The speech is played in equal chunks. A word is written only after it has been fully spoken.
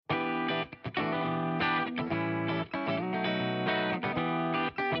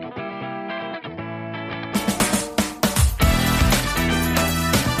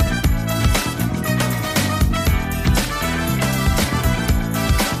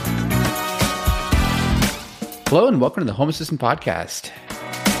Hello and welcome to the Home Assistant Podcast.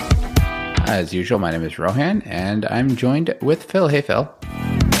 As usual, my name is Rohan and I'm joined with Phil. Hey, Phil.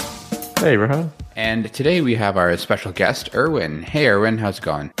 Hey, Rohan. And today we have our special guest, Erwin. Hey, Erwin, how's it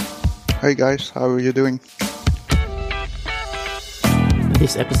going? Hey guys, how are you doing?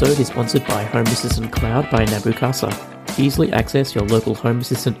 This episode is sponsored by Home Assistant Cloud by Nabukasa. Easily access your local Home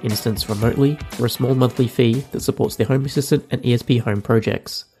Assistant instance remotely for a small monthly fee that supports the Home Assistant and ESP Home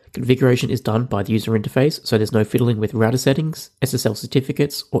projects. Configuration is done by the user interface, so there's no fiddling with router settings, SSL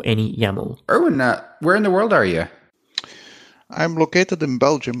certificates, or any YAML. Erwin, where in the world are you? I'm located in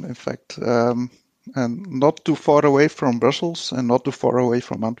Belgium, in fact, and not too far away from Brussels and not too far away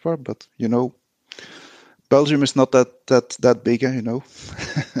from Antwerp, but, you know, Belgium is not that big, you know.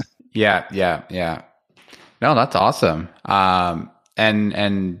 Yeah. No, that's awesome.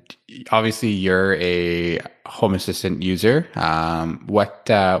 And obviously you're a Home Assistant user. What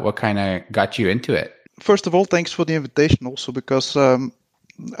kind of got you into it? First of all, thanks for the invitation also, because I'm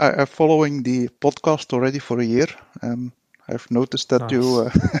following the podcast already for a year, and I've noticed that Nice.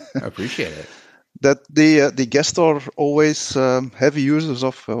 you Appreciate it. that the guests are always heavy users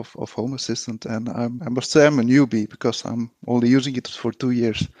of Home Assistant, and I must say I'm a newbie because I'm only using it for 2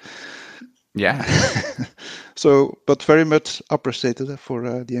 years. Yeah. So, but very much appreciated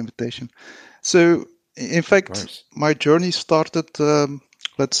for the invitation. So, in fact, my journey started,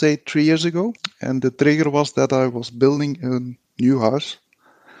 let's say, 3 years ago, and the trigger was that I was building a new house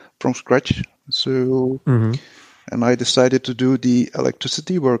from scratch. So, and I decided to do the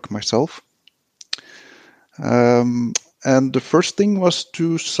electricity work myself. And the first thing was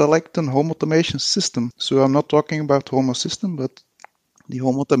to select a home automation system. So I'm not talking about Home Assistant, but the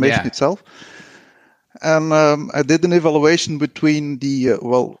home automation itself. And I did an evaluation between the,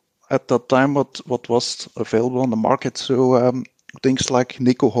 at that time, what was available on the market. So things like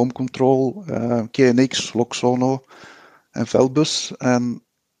Nico Home Control, KNX, Loxono, and Velbus. And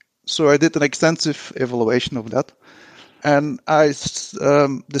so I did an extensive evaluation of that. And I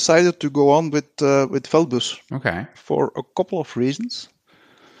decided to go on with Velbus. Okay. For a couple of reasons.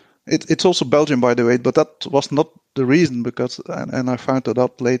 It's also Belgium, by the way, but that was not the reason, because, and I found it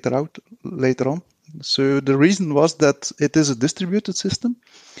out later on. So the reason was that it is a distributed system.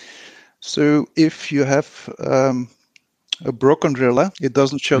 So if you have a broken relay, it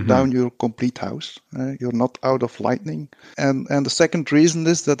doesn't shut down your complete house. You're not out of lightning. And the second reason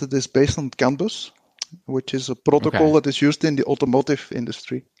is that it is based on CAN bus, which is a protocol that is used in the automotive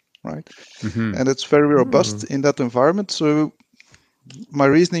industry, right? And it's very robust in that environment. So my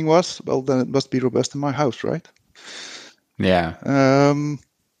reasoning was, well, then it must be robust in my house, right? Yeah.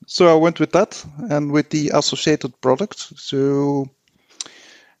 So I went with that and with the associated products. So,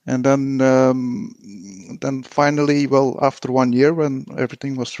 and then finally, well, after 1 year, when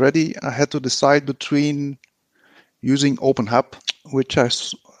everything was ready, I had to decide between using OpenHAB, which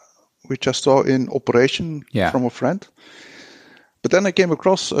I saw in operation from a friend. But then I came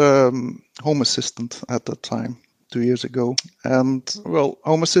across Home Assistant at that time, 2 years ago. And, well,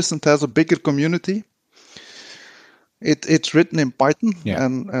 Home Assistant has a bigger community. It's written in Python,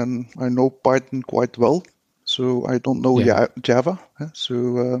 and I know Python quite well. So I don't know Java.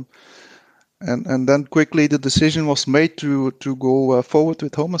 So and then quickly the decision was made to go forward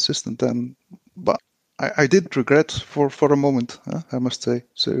with Home Assistant. But I did regret for a moment, I must say.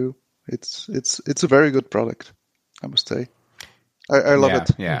 So it's a very good product, I must say. I love it.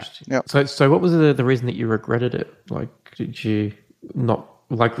 Yeah. So what was the reason that you regretted it? Like, did you not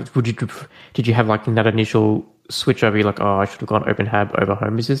like? Did you have like in that initial switch over? You're like, oh, I should have gone OpenHAB over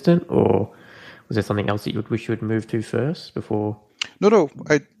Home Assistant, or was there something else that you would wish you would move to first before? No.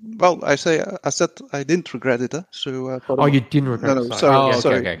 I said I didn't regret it. So. You didn't regret it. No.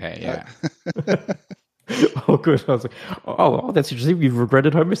 Sorry. Okay. Yeah. Oh, good. I was like, oh, that's interesting. You've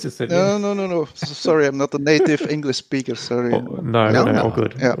regretted Home Assistant. No. Sorry, I'm not a native English speaker. Sorry. No. All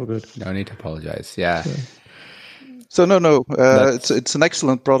good. Yeah. All good. No need to apologize. Yeah. So no. It's an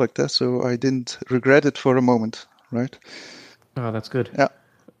excellent product. So I didn't regret it for a moment. Right. Oh, that's good. Yeah.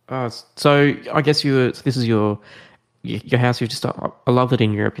 So I guess this is your house. You just I love that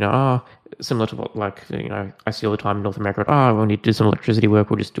in Europe. Similar to what I see all the time in North America. We need to do some electricity work.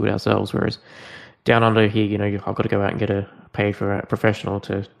 We'll just do it ourselves. Whereas down under here, I've got to go out and get pay for a professional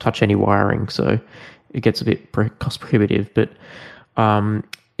to touch any wiring, so it gets a bit cost prohibitive. But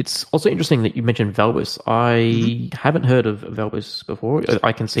it's also interesting that you mentioned Velbus. I haven't heard of Velbus before.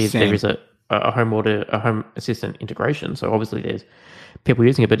 I can see that there is a home assistant integration, so obviously there's people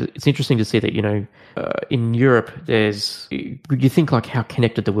using it. But it's interesting to see that in Europe you think like how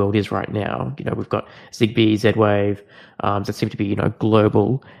connected the world is right now. We've got Zigbee, Z-Wave that seem to be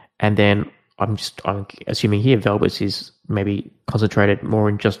global, and then I'm assuming here Velbus is maybe concentrated more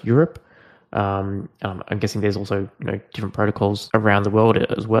in just Europe. I'm guessing there's also different protocols around the world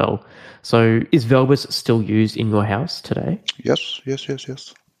as well. So is Velbus still used in your house today? Yes.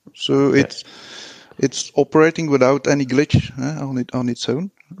 So it's operating without any glitch on its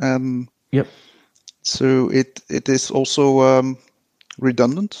own, and Yep. so it is also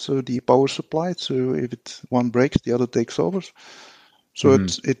redundant. So the power supply. So if one breaks, the other takes over. So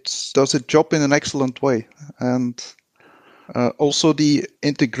it does its job in an excellent way, and also the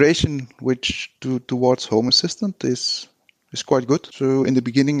integration towards Home Assistant is quite good. So in the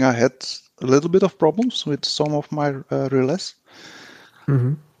beginning, I had a little bit of problems with some of my relais.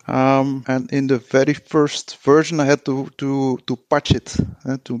 And in the very first version, I had to patch it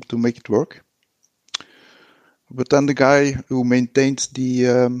to make it work. But then the guy who maintains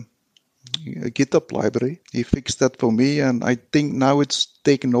the GitHub library, he fixed that for me, and I think now it's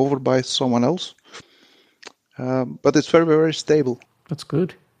taken over by someone else. But it's very, very stable. That's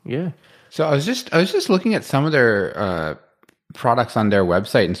good. Yeah. So I was just looking at some of their products on their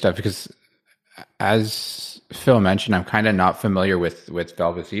website and stuff, because as Phil mentioned, I'm kind of not familiar with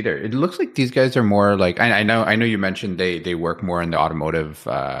Velbus either. It looks like these guys are more like, I know you mentioned they work more in the automotive,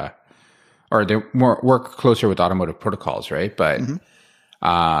 or they work closer with automotive protocols, right? But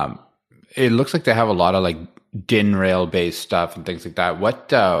it looks like they have a lot of like DIN rail based stuff and things like that. What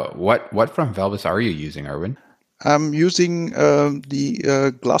from Velbus are you using, Erwin? I'm using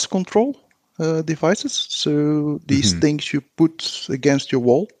the glass control devices. So these things you put against your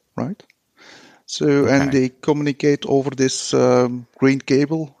wall, right? So and they communicate over this green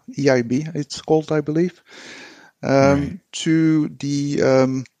cable, EIB, it's called, I believe, to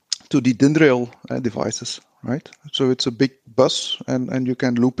the DIN rail devices, right? So it's a big bus, and you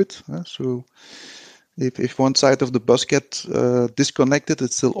can loop it. So if one side of the bus gets disconnected,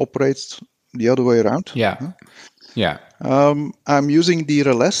 it still operates the other way around. Yeah. I'm using the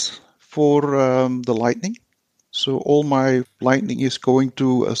relais for the lightning. So all my lightning is going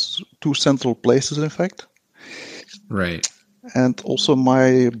to two central places, in fact. Right. And also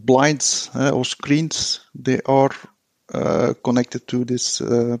my blinds or screens, they are connected to this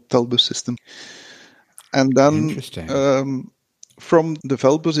Velbus system. And then from the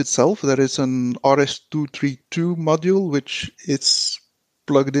Velbus itself, there is an RS-232 module, which is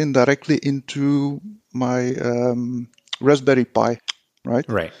plugged in directly into my Raspberry Pi, right?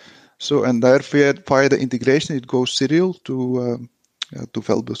 Right. So, and there via the integration, it goes serial to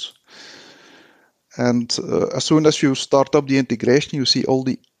Velbus. And as soon as you start up the integration, you see all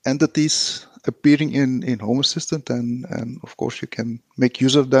the entities appearing in Home Assistant, and of course you can make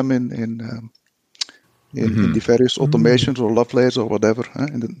use of them in the various automations or love layers or whatever.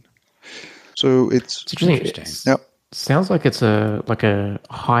 So it's interesting. Yeah, sounds like it's a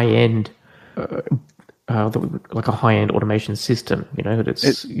high end. Like a high-end automation system,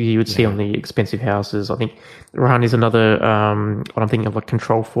 you would see on the expensive houses. I think Rohan is another. What I'm thinking of, like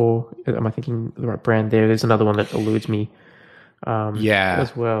Control 4. Am I thinking the right brand there? There's another one that eludes me.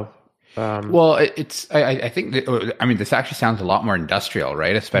 As well. Well, I think that, I mean, this actually sounds a lot more industrial,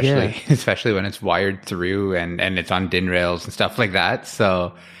 right? Especially when it's wired through and it's on DIN rails and stuff like that.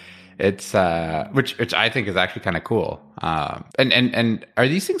 So it's which I think is actually kind of cool. And are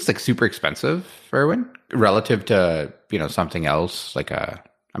these things like super expensive, Erwin, relative to something else? Like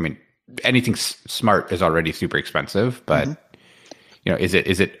anything smart is already super expensive, but is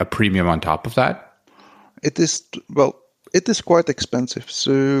it a premium on top of that? It is. Well, it is quite expensive.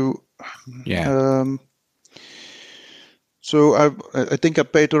 So so I think I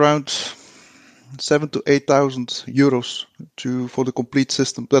paid around 7,000 to 8,000 euros for the complete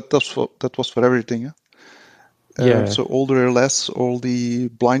system. That was for everything. So all the relais, all the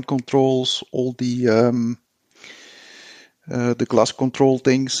blind controls, all the glass control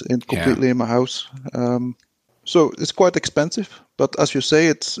things, and completely in my house. So it's quite expensive, but as you say,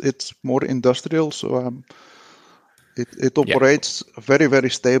 it's more industrial. So it operates very, very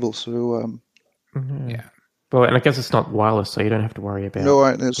stable. So Well, and I guess it's not wireless, so you don't have to worry about. No,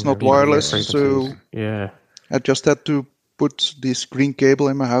 it's not wireless. So I just had to put this green cable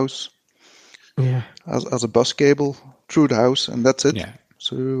in my house. As a bus cable through the house, and that's it.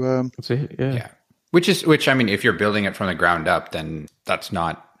 So that's it. Yeah. Which I mean, if you're building it from the ground up, then that's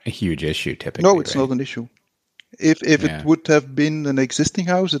not a huge issue typically. No, it's not an issue. If it would have been an existing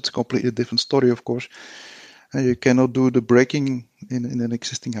house, it's a completely different story, of course. And you cannot do the braking in an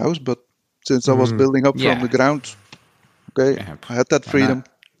existing house. But since I was building up from the ground, I had that freedom,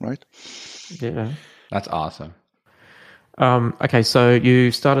 right? Yeah, that's awesome. Okay, so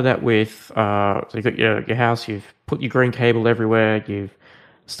you started out with so you've got your house, you've put your green cable everywhere, you've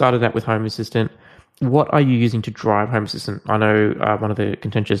started out with Home Assistant. What are you using to drive Home Assistant? I know one of the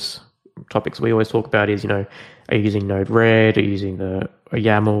contentious topics we always talk about is, are you using Node-RED? Are you using a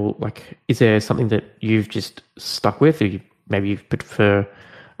YAML? Like, is there something that you've just stuck with, or maybe you prefer,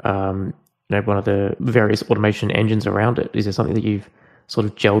 one of the various automation engines around it? Is there something that you've sort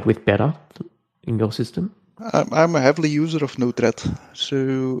of gelled with better in your system? I'm a heavily user of Node-RED,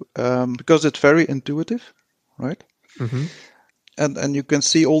 so because it's very intuitive, right? Mm-hmm. And you can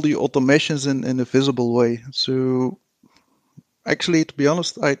see all the automations in a visible way. So actually, to be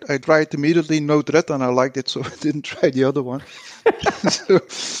honest, I tried immediately Node-RED and I liked it, so I didn't try the other one.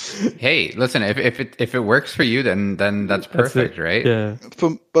 Hey, listen, if it works for you, then that's perfect, right? Yeah.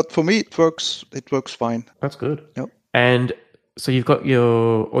 But for me, it works fine. That's good. Yep. And so you've got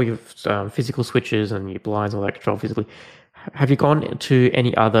all your physical switches and your blinds, all that control physically. Have you gone to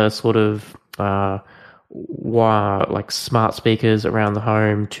any other sort of like smart speakers around the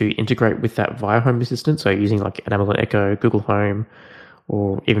home to integrate with that via Home Assistant? So using like an Amazon Echo, Google Home,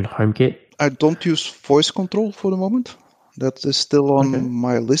 or even HomeKit? I don't use voice control for the moment. That is still on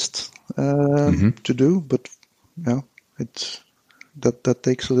my list to do, but yeah, that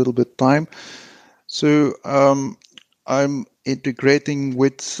takes a little bit time. So I'm integrating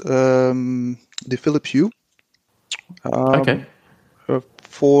with the Philips Hue.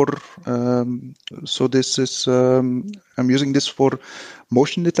 So this is I'm using this for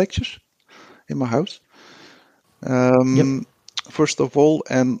motion detectors in my house. First of all,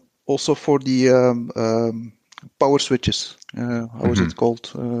 and also for the power switches. How is it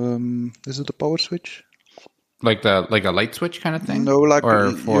called? Is it a power switch? Like a light switch kind of thing? No, like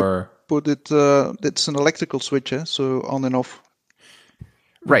or for put it. It's an electrical switch, so on and off.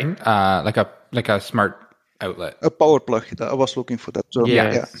 Right, like a smart outlet. A power plug. I was looking for that. So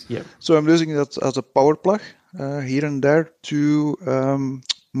yeah. So I'm using that as a power plug here and there to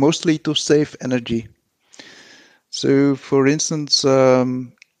mostly to save energy. So, for instance,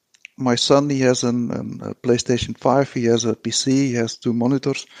 my son, he has a PlayStation 5. He has a PC. He has 2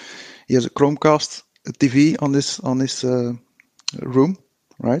 monitors. He has a Chromecast, a TV on his room,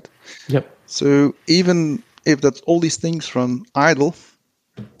 right? Yep. So even if that all these things run idle,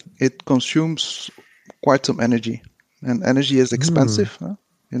 it consumes quite some energy, and energy is expensive,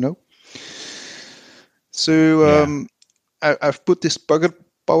 So I've put this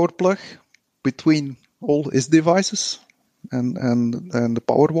power plug between all his devices and the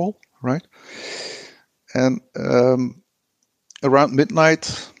power wall, right? And around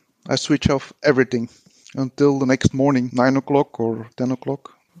midnight, I switch off everything until the next morning, 9 o'clock or 10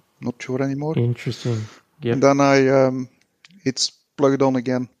 o'clock. Not sure anymore. Interesting. Yep. And then it's plugged on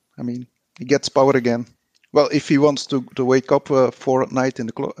again. I mean, he gets power again. Well, if he wants to wake up 4 at night in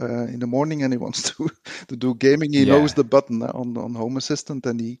the morning and he wants to do gaming, he knows the button on Home Assistant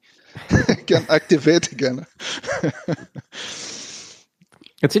and he can activate again.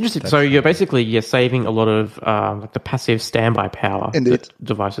 It's interesting. So you're saving a lot of like the passive standby power that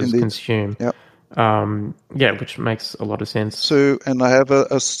devices consume. Yeah. Which makes a lot of sense. So, and I have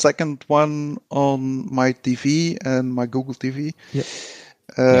a second one on my TV and my Google TV. Yep.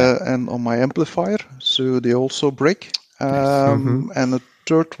 And on my amplifier, so they also break. And a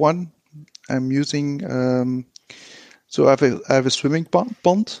third one I'm using. So I have a swimming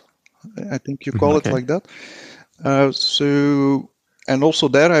pond. I think you call it like that. So, and also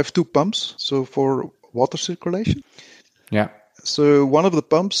there I have 2 pumps. So for water circulation. Yeah. So one of the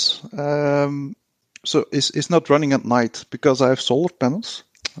pumps, is not running at night because I have solar panels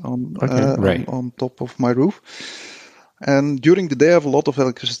on top of my roof. And during the day, I have a lot of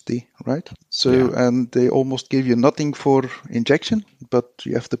electricity, right? So, and they almost give you nothing for injection, but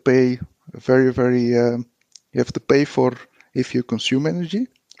you have to pay very, very, you have to pay for if you consume energy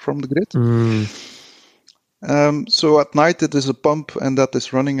from the grid. So at night, it is a pump and that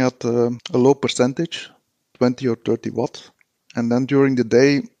is running at a low percentage, 20 or 30 watts. And then during the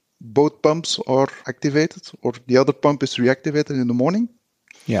day, both pumps are activated or the other pump is reactivated in the morning.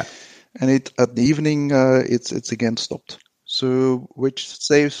 Yeah. And at the evening, it's again stopped. So, which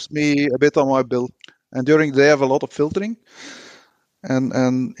saves me a bit on my bill. And during the day, I have a lot of filtering.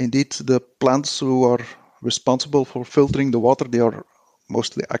 And indeed, the plants who are responsible for filtering the water, they are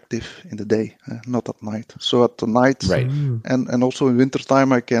mostly active in the day, not at night. So at the night, and also in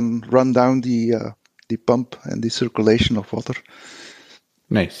wintertime, I can run down the pump and the circulation of water.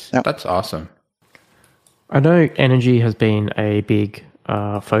 Nice. Yeah. That's awesome. I know energy has been a big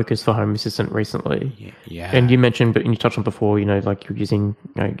focus for Home Assistant recently. Yeah. And you mentioned, but you touched on before, like you're using,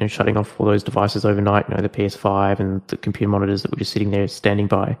 shutting off all those devices overnight, the PS5 and the computer monitors that were just sitting there standing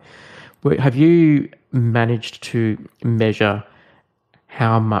by. Have you managed to measure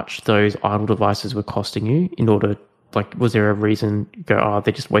how much those idle devices were costing you in order, like, was there a reason you go, oh,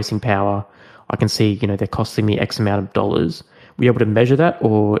 they're just wasting power? I can see, they're costing me X amount of dollars. Were you able to measure that,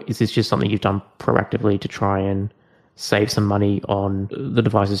 or is this just something you've done proactively to try and save some money on the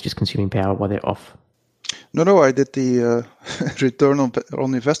devices just consuming power while they're off? No, I did the return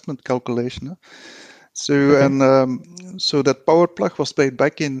on investment calculation. So Okay. and so that power plug was paid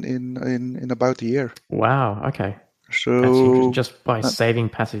back in about a year. Wow. Okay. So That's interesting. Just by saving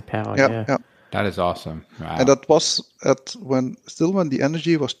passive power. Yeah. yeah. That is awesome. Wow. And that was when the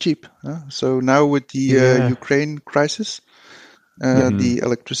energy was cheap. So now with the Ukraine crisis, the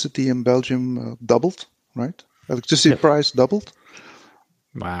electricity in Belgium doubled, right? Electricity price doubled.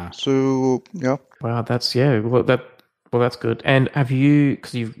 Wow. So yeah. Wow, that's that's good. And have you,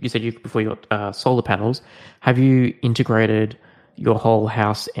 because you said before you got solar panels, have you integrated your whole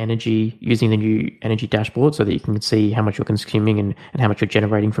house energy using the new energy dashboard so that you can see how much you're consuming and how much you're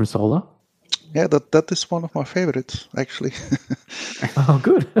generating from solar? Yeah, that is one of my favorites, actually. Oh,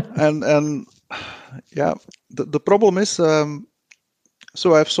 good. and yeah, the problem is,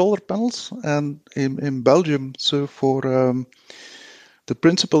 so I have solar panels, and in Belgium, so for the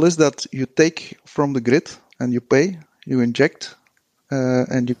principle is that you take from the grid and you pay, you inject,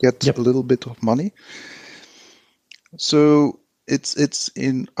 and you get a little bit of money. So it's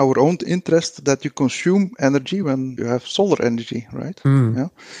in our own interest that you consume energy when you have solar energy, right? Yeah.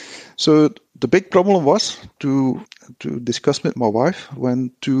 So the big problem was to discuss with my wife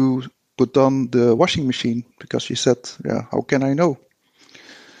when to put on the washing machine, because she said, "Yeah, how can I know?"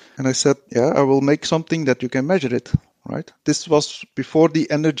 And I said, "Yeah, I will make something that you can measure it." Right? This was before the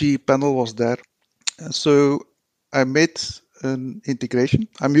energy panel was there. So I made an integration.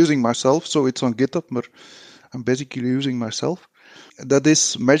 I'm using myself, so it's on GitHub, but I'm basically using myself. That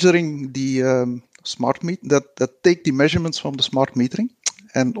is measuring the smart meter, that take the measurements from the smart metering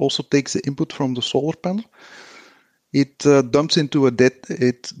and also takes the input from the solar panel. It dumps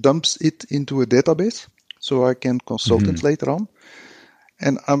it into a database, so I can consult it later on.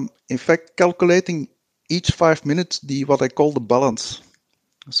 And I'm in fact calculating each 5 minutes what I call the balance.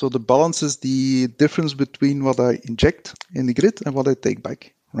 So the balance is the difference between what I inject in the grid and what I take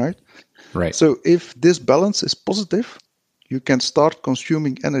back, right? Right. So if this balance is positive, you can start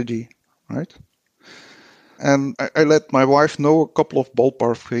consuming energy, right? And I let my wife know a couple of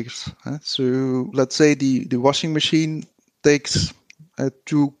ballpark figures. So let's say the washing machine takes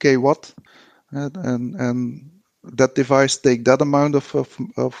 2 kW, and that device take that amount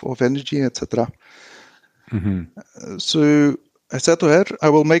of energy, etc. So I said to her, I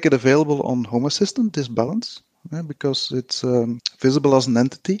will make it available on Home Assistant, this balance, because it's visible as an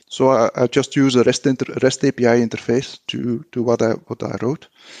entity. So I just use a REST API interface to what I wrote.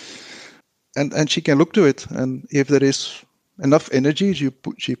 And she can look to it. And if there is enough energy,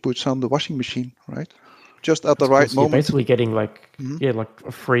 she puts on the washing machine, right? Just at the right So moment. you're basically getting like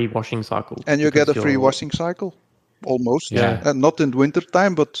a free washing cycle. And you get a free washing cycle. Almost, Yeah. not in winter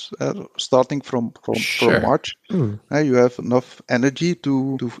time, but starting from March, you have enough energy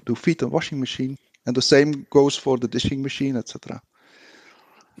to feed a washing machine, and the same goes for the dishing machine, etc.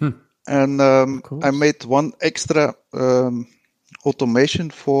 And I made one extra automation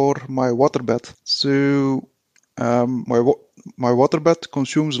for my waterbed. So my waterbed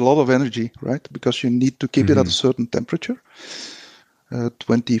consumes a lot of energy, right? Because you need to keep it at a certain temperature,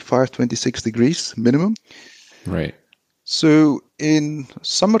 25, 26 degrees minimum. Right. So in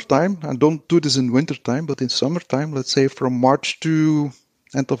summertime, and don't do this in wintertime, but in summertime, let's say from March to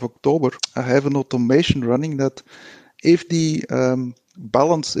end of October, I have an automation running that if the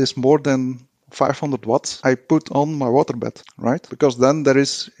balance is more than 500 watts, I put on my waterbed, right? Because then there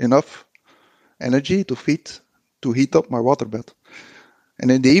is enough energy to heat up my waterbed.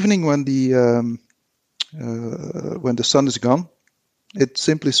 And in the evening, when the sun is gone, it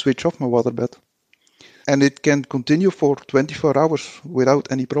simply switch off my waterbed. And it can continue for 24 hours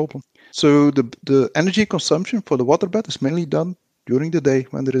without any problem. So the energy consumption for the waterbed is mainly done during the day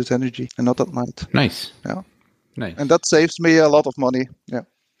when there is energy and not at night. Nice. Yeah. Nice. And that saves me a lot of money. Yeah.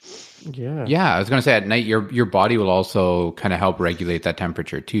 Yeah, I was going to say at night your body will also kind of help regulate that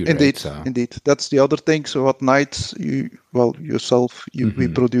temperature too, Indeed, right? So. Indeed. That's the other thing. So at night, we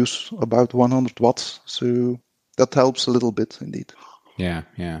produce about 100 watts. So that helps a little bit, indeed. Yeah,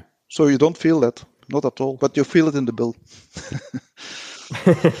 yeah. So you don't feel that, not at all, but you feel it in the bill.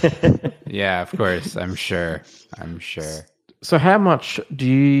 Yeah, of course. I'm sure. So how much do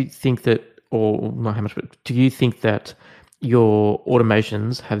you think that, or not how much, but do you think that your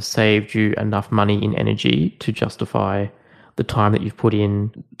automations have saved you enough money in energy to justify the time that you've put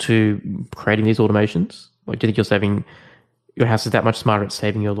in to creating these automations? Like, do you think you're saving your house is that much smarter at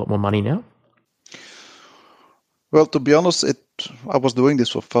saving you a lot more money now? Well, to be honest, I was doing this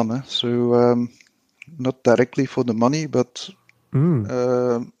for fun, so not directly for the money, but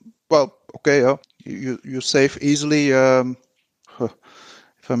well, okay, you save easily.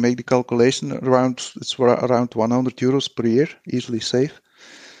 If I make the calculation, it's around 100 euros per year, easily save.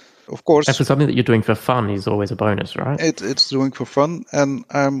 Of course, and for something that you're doing for fun is always a bonus, right? It's doing for fun, and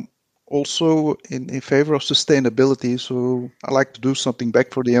I'm also in favor of sustainability. So I like to do something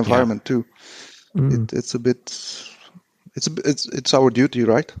back for the environment too. It's a bit, it's our duty,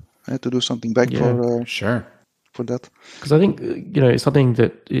 right? To do something back Sure. for that. Because I think, something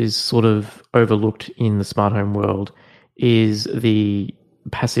that is sort of overlooked in the smart home world is the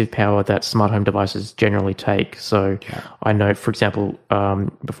passive power that smart home devices generally take. So I know, for example,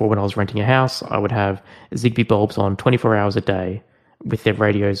 before when I was renting a house, I would have Zigbee bulbs on 24 hours a day with their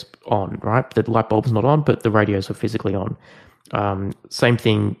radios on, right? The light bulb's not on, but the radios are physically on. Same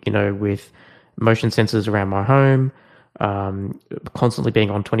thing, with motion sensors around my home, constantly being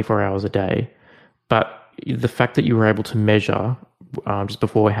on 24 hours a day. But the fact that you were able to measure just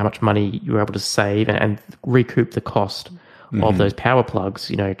before how much money you were able to save and recoup the cost of those power plugs,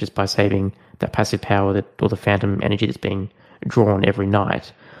 just by saving that passive power or the phantom energy that's being drawn every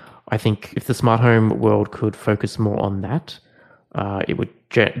night. I think if the smart home world could focus more on that, it would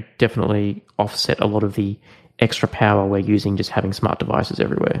definitely offset a lot of the extra power we're using just having smart devices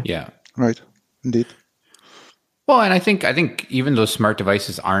everywhere. Yeah. Right. Indeed. Well, and I think even those smart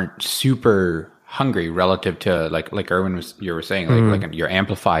devices aren't super hungry relative to like Erwin you were saying, like your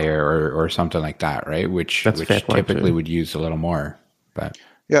amplifier or something like that, right? Which typically would use a little more. But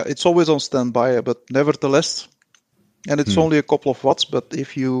yeah, it's always on standby, but nevertheless, and it's only a couple of watts, but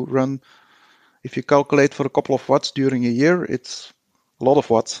if you calculate for a couple of watts during a year, it's a lot of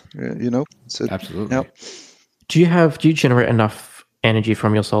watts, absolutely. Yeah. Do you generate enough energy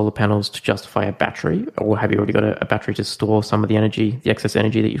from your solar panels to justify a battery, or have you already got a battery to store some of the energy, the excess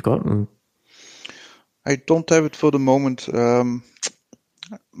energy that you've got? I don't have it for the moment.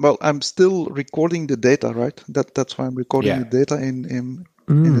 Well, I'm still recording the data, right? That's why I'm recording the data in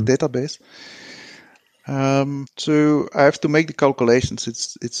the database. So I have to make the calculations.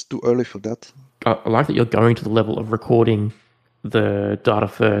 It's too early for that. I like that you're going to the level of recording the data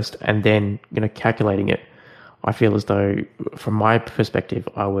first and then calculating it. I feel as though, from my perspective,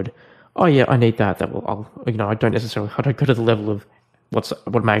 I would, I need that. That will, I don't go to the level of what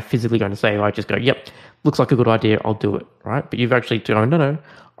am I physically going to say. I just go, yep, looks like a good idea. I'll do it, right? But you've actually gone, no,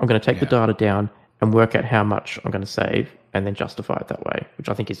 I'm going to take the data down and work out how much I'm going to save and then justify it that way, which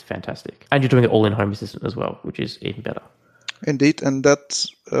I think is fantastic. And you're doing it all in Home Assistant as well, which is even better. Indeed, and that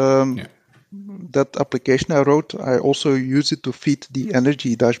application I wrote, I also use it to feed the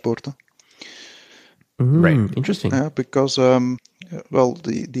energy dashboard. Right. Interesting. Because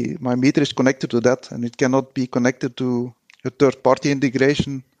my meter is connected to that, and it cannot be connected to a third-party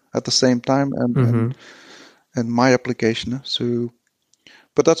integration at the same time, and my application. So,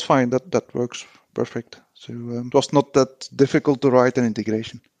 but that's fine. That works perfect. So it was not that difficult to write an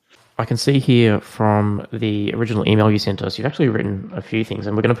integration. I can see here from the original email you sent us, you've actually written a few things,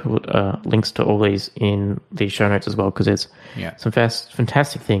 and we're going to put links to all these in the show notes as well, because it's some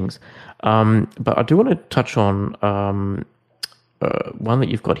fantastic things. But I do want to touch on one that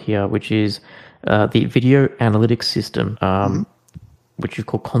you've got here, which is the video analytics system, which you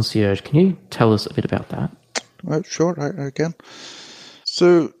call Concierge. Can you tell us a bit about that? Sure, I can.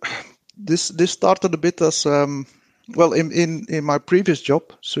 So this started a bit as in my previous job.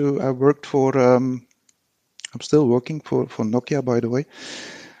 So I worked for I'm still working for Nokia, by the way.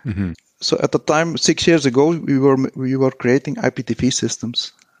 So at the time, 6 years ago, we were creating IPTV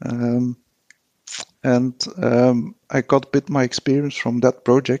systems, and I got a bit my experience from that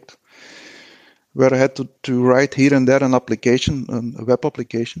project, where I had to write here and there an application, a web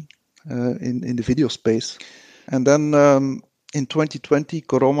application, in the video space. And then in 2020,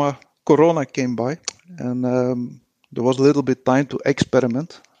 Corona came by, and there was a little bit time to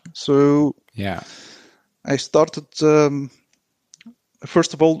experiment. So I started.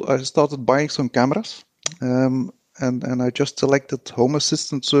 First of all, I started buying some cameras, and I just selected Home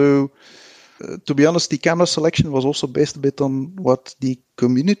Assistant. So, to be honest, the camera selection was also based a bit on what the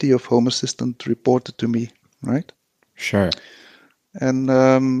community of Home Assistant reported to me, right? Sure. And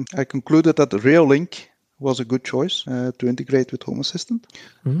I concluded that the Reolink was a good choice to integrate with Home Assistant.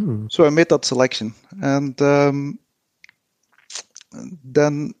 So I made that selection, and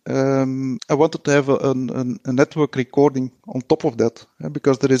then I wanted to have a network recording on top of that,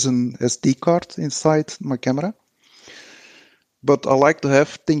 because there is an SD card inside my camera. But I like to have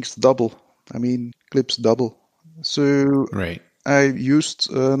things double. I mean, clips double. So Right. I used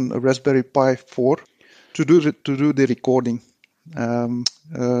a Raspberry Pi 4 to do the recording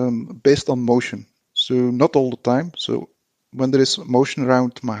based on motion. So not all the time. So when there is motion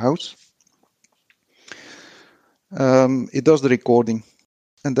around my house, it does the recording.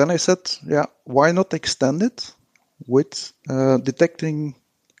 And then I said, yeah, why not extend it with detecting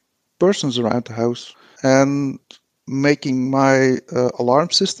persons around the house and making my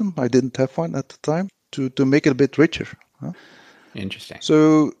alarm system, I didn't have one at the time, to make it a bit richer. Huh? Interesting.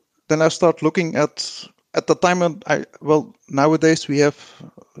 So then I start looking at the time, nowadays we have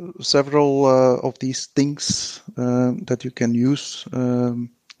several of these things that you can use,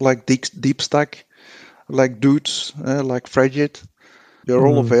 like DeepStack, like Dudes, like Frigid. They're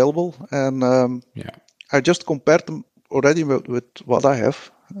all available, and I just compared them already with what I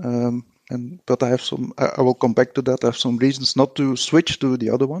have. But I have some. I will come back to that. I have some reasons not to switch to the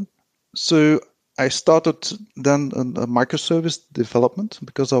other one. So I started then a microservice development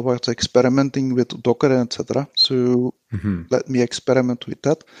because I was experimenting with Docker, etc. So let me experiment with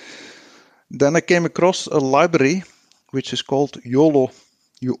that. Then I came across a library which is called YOLO.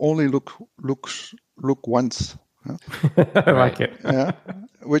 You only look once. I like it. Yeah,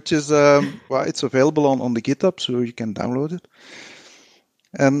 which is it's available on the GitHub, so you can download it.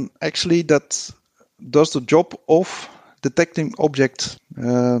 And actually, that does the job of detecting objects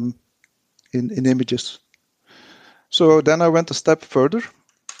in images. So then I went a step further.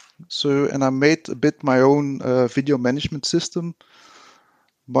 And I made a bit my own video management system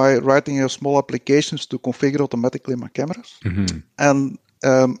by writing a small applications to configure automatically my cameras. And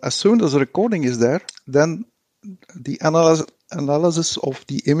as soon as the recording is there, then the analysis of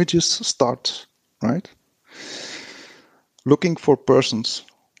the images starts, right? Looking for persons.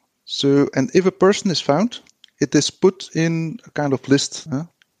 So, and if a person is found, it is put in a kind of list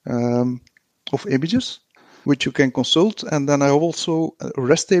of images, which you can consult. And then I have also a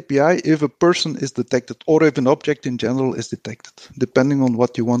REST API if a person is detected or if an object in general is detected, depending on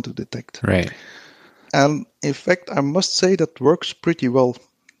what you want to detect. Right. And in fact, I must say that works pretty well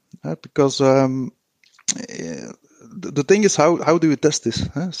because the thing is, how do you test this?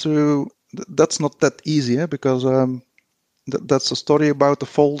 So that's not that easy because that's a story about the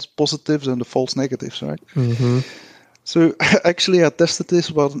false positives and the false negatives, right? So actually, I tested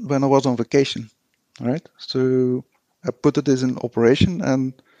this when I was on vacation, right? So I put it in operation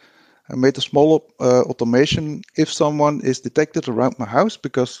and I made a small automation if someone is detected around my house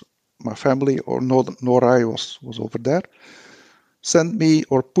because my family nor I was over there. Send me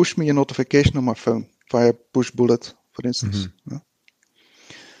or push me a notification on my phone via push bullet, for instance.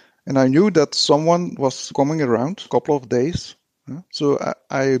 And I knew that someone was coming around a couple of days. So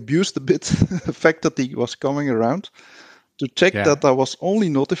I abused a bit the fact that he was coming around to check that I was only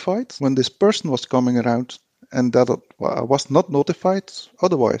notified when this person was coming around and that I was not notified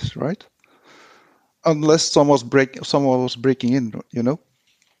otherwise, right? Unless someone was breaking in, you know?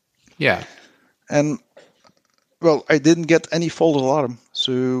 Yeah. And well, I didn't get any false alarm.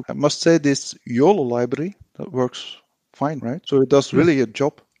 So I must say this YOLO library, that works fine, right? So it does really a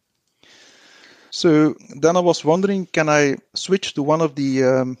job. So then I was wondering, can I switch to one of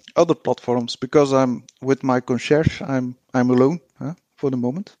the other platforms? Because I'm with my concierge, I'm alone for the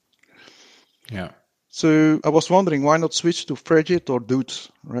moment. Yeah. So I was wondering, why not switch to Frigid or Dudes,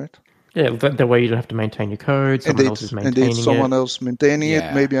 right? Yeah, that way you don't have to maintain your code. Someone else is maintaining someone it. else maintaining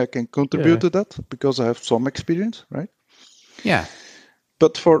it. Maybe I can contribute to that because I have some experience, right? Yeah.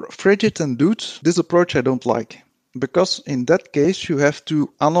 But for Frigid and Dudes, this approach I don't like. Because in that case, you have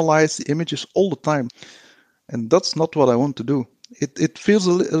to analyze the images all the time. And that's not what I want to do. It feels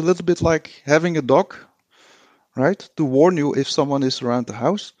a little bit like having a dog, right? To warn you if someone is around the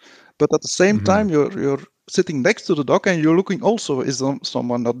house. But at the same time, you're sitting next to the dog and you're looking also, is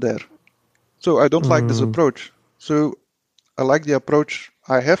someone not there? So I don't like this approach. So I like the approach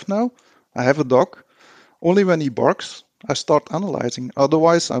I have now. I have a dog. Only when he barks, I start analyzing.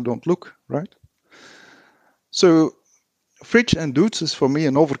 Otherwise, I don't look, right? So Fridge and Dudes is for me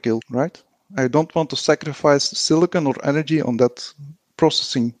an overkill, right? I don't want to sacrifice silicon or energy on that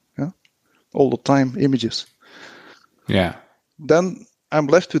processing all the time images. Yeah. Then I'm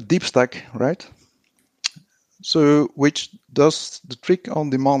left with DeepStack, right? So which does the trick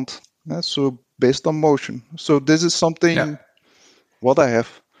on demand. So based on motion. So this is something what I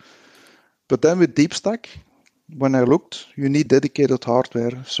have. But then with DeepStack, when I looked, you need dedicated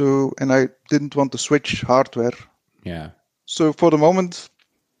hardware. So, and I didn't want to switch hardware. Yeah. So for the moment,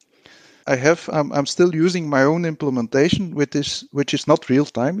 I'm still using my own implementation, which is not real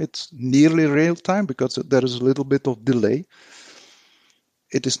time. It's nearly real time because there is a little bit of delay.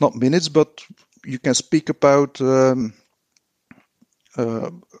 It is not minutes, but you can speak about 30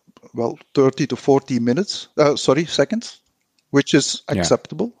 to 40 minutes. Seconds, which is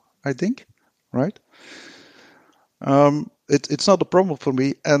acceptable, I think. Right. It's not a problem for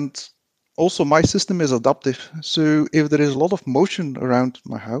me, and also my system is adaptive. So if there is a lot of motion around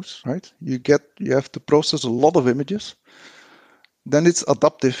my house, right, you have to process a lot of images. Then it's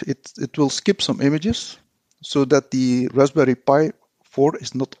adaptive. It will skip some images so that the Raspberry Pi 4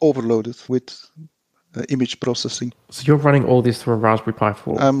 is not overloaded with image processing. So you're running all this through a Raspberry Pi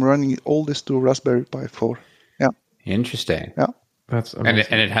 4? I'm running all this through Raspberry Pi 4. Yeah. Interesting. Yeah. That's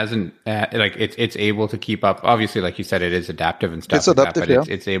amazing. And it hasn't it's able to keep up. Obviously, like you said, it is adaptive and stuff. It's adaptive, but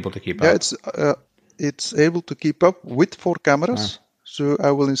it's able to keep up. Yeah, it's able to keep up with 4 cameras. Wow. So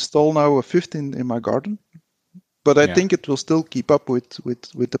I will install now a 5th in my garden, but I think it will still keep up with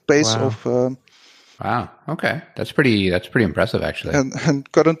the pace of. Wow. Okay, that's pretty impressive, actually. And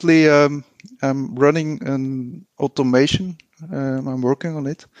currently, I'm running an automation. I'm working on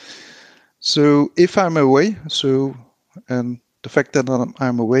it. So if I'm away, and the fact that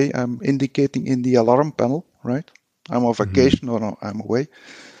I'm away, I'm indicating in the alarm panel, right? I'm on vacation or I'm away.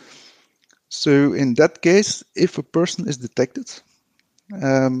 So in that case, if a person is detected,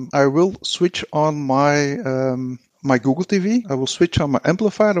 I will switch on my my Google TV. I will switch on my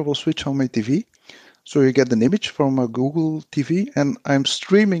amplifier. I will switch on my TV. So you get an image from a Google TV, and I'm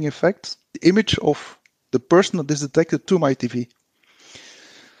streaming, in fact, the image of the person that is detected to my TV.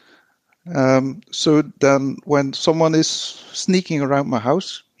 So then when someone is sneaking around my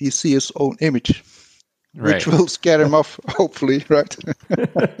house, he sees his own image, which will scare him off, hopefully, right?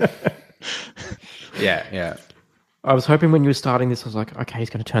 Yeah. I was hoping when you were starting this, I was like, okay,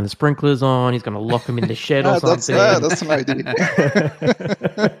 he's going to turn the sprinklers on, he's going to lock him in the shed or something. That's an idea.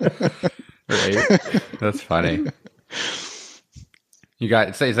 Right? That's funny. You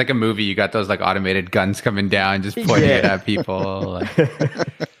got it's like a movie. You got those like automated guns coming down, just pointing it at people.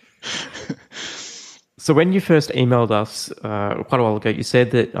 So when you first emailed us quite a while ago, you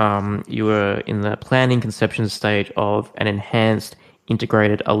said that you were in the planning conception stage of an enhanced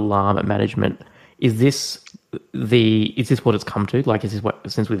integrated alarm management. Is this what it's come to? Like, is this what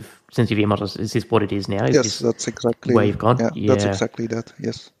since you've emailed us? Is this what it is now? Yes, that's exactly where you've gone. Yeah, that's exactly that.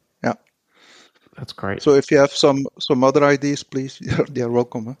 Yes, yeah, that's great. So if you have some other ideas, please, they're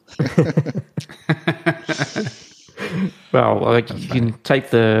welcome. Huh? Well, like you can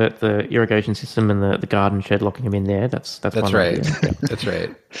take the irrigation system and the garden shed, locking them in there. That's right. Yeah. That's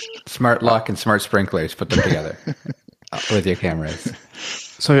right. Smart lock and smart sprinklers. Put them together with your cameras.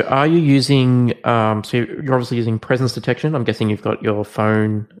 So, are you using? So you're obviously using presence detection. I'm guessing you've got your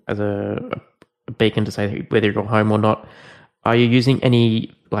phone as a beacon to say whether you're home or not. Are you using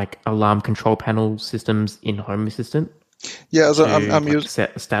any like alarm control panel systems in Home Assistant? Yeah, so I'm using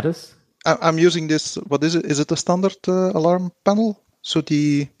set status. I'm using this. What is it? Is it a standard alarm panel? So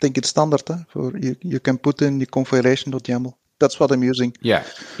I think it's standard. For you can put in the configuration.yaml. That's what I'm using. Yeah.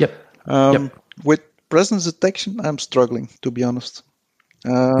 Yep. With presence detection, I'm struggling, to be honest,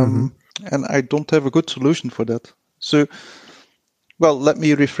 and I don't have a good solution for that. So, well, let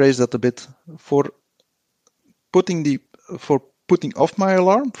me rephrase that a bit. For putting off my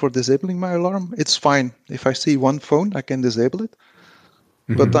alarm, for disabling my alarm, it's fine. If I see one phone, I can disable it.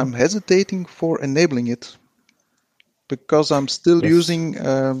 But I'm hesitating for enabling it because I'm still using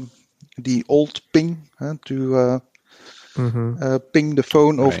the old ping to ping the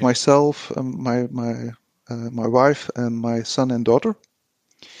phone of myself, my wife, and my son and daughter.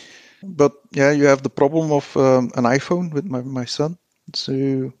 But yeah, you have the problem of an iPhone with my son,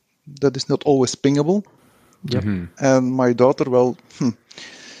 so that is not always pingable. Yep. And my daughter, well,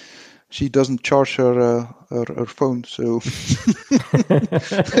 she doesn't charge her phone, so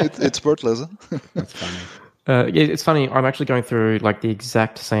it's worthless. Huh? That's funny. Yeah, it's funny. I'm actually going through like the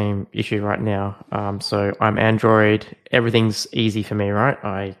exact same issue right now. So I'm Android. Everything's easy for me, right?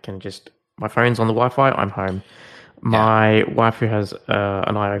 I can my phone's on the Wi-Fi. I'm home. My wife, who has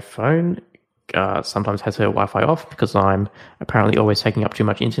an iPhone, sometimes has her Wi-Fi off because I'm apparently always taking up too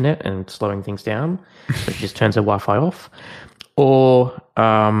much internet and slowing things down. So she just turns her Wi-Fi off. Or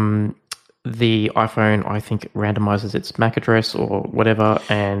the iPhone, I think, randomizes its MAC address or whatever,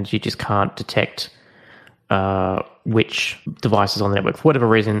 and you just can't detect which device is on the network. For whatever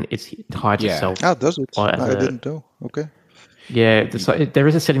reason, it's hides itself. Does it? I didn't know. Okay. Yeah, there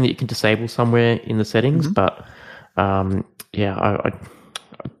is a setting that you can disable somewhere in the settings, but I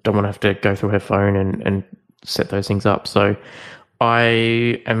don't want to have to go through her phone and set those things up. So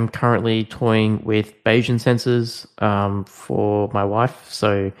I am currently toying with Bayesian sensors for my wife.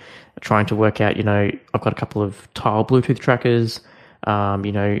 So trying to work out, I've got a couple of tile Bluetooth trackers.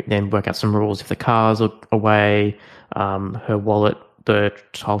 Then work out some rules if the car's away, her wallet, the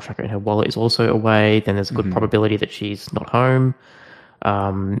child tracker in her wallet is also away, then there's a good probability that she's not home.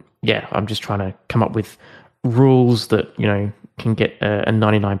 I'm just trying to come up with rules that, can get a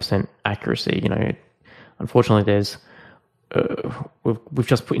 99% accuracy. Unfortunately, there's we've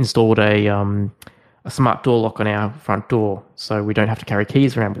just installed a smart door lock on our front door, so we don't have to carry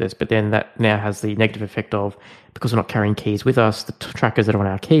keys around with us. But then that now has the negative effect of, because we're not carrying keys with us, the trackers that are on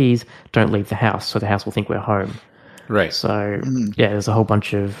our keys don't leave the house, so the house will think we're home. Right. So there's a whole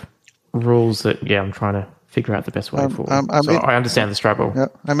bunch of rules that I'm trying to figure out the best way forward. I understand the struggle. Yeah,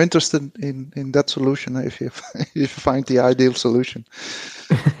 I'm interested in that solution if you if you find the ideal solution.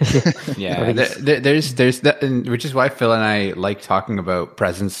 There's that, which is why Phil and I like talking about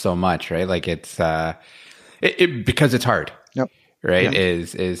presence so much, right? Like it's because it's hard. Yep. Right? Yeah.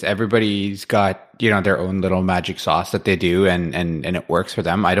 Is everybody's got their own little magic sauce that they do, and it works for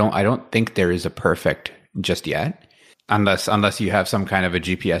them. I don't think there is a perfect just yet. Unless you have some kind of a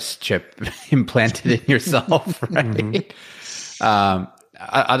GPS chip implanted in yourself, right?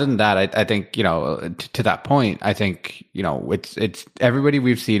 Other than that, I think, to that point, I think, it's everybody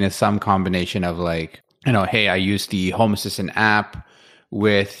we've seen is some combination of like, hey, I use the Home Assistant app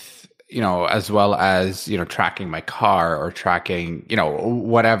with, as well as, tracking my car or tracking,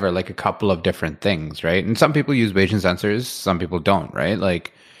 whatever, like a couple of different things, right? And some people use motion sensors, some people don't, right?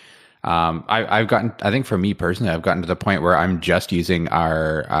 Like, I think for me personally, I've gotten to the point where I'm just using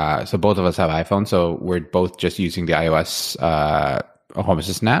so both of us have iPhones, so we're both just using the iOS Home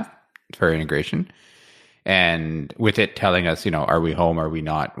Assistant app for integration. And with it telling us, are we home, are we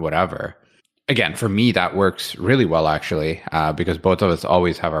not, whatever. Again, for me, that works really well, actually, because both of us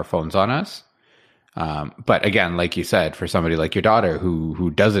always have our phones on us. But again, like you said, for somebody like your daughter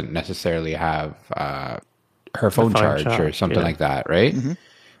who doesn't necessarily have her phone charge or something like that, right? Mm-hmm.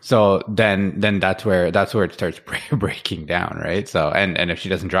 So then that's where it starts breaking down, right? So and if she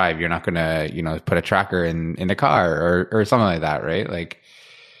doesn't drive, you're not gonna put a tracker in the car or something like that, right? Like,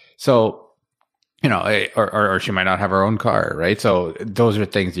 so or she might not have her own car, right? So those are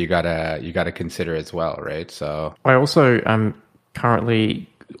things you gotta consider as well, right? So I also am currently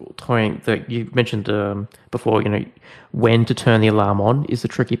toying that you mentioned before. When to turn the alarm on is the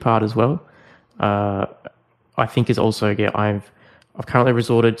tricky part as well. I think is also I've currently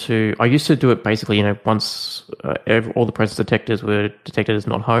resorted to. I used to do it basically, once all the presence detectors were detected as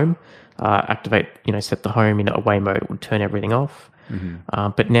not home, activate, set the home in away mode, it would turn everything off.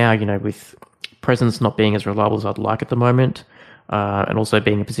 Mm-hmm. But now, with presence not being as reliable as I'd like at the moment, and also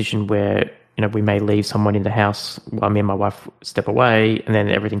being in a position where, we may leave someone in the house while me and my wife step away, and then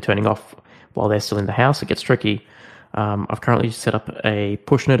everything turning off while they're still in the house, it gets tricky. I've currently set up a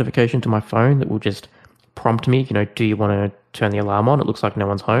push notification to my phone that will just prompt me, do you want to turn the alarm on? It looks like no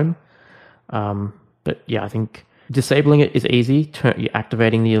one's home. But yeah, I think disabling it is easy.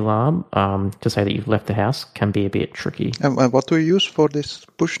 Activating the alarm to say that you've left the house can be a bit tricky. And what do you use for this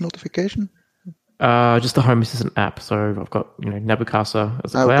push notification? Just the Home Assistant app. So I've got Nabukasa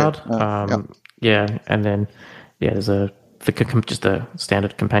as a cloud. And then there's just a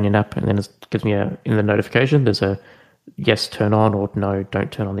standard companion app, and then it gives me in the notification there's a yes, turn on, or no,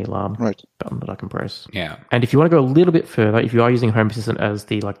 don't turn on the alarm button that I can press. Yeah. And if you want to go a little bit further, if you are using Home Assistant as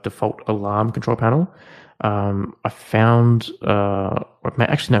the default alarm control panel, I found,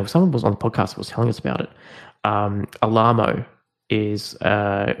 actually no, someone was on the podcast that was telling us about it. Alarmo is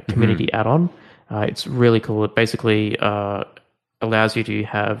a community add-on. It's really cool. It basically allows you to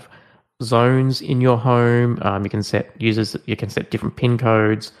have zones in your home. You can set different PIN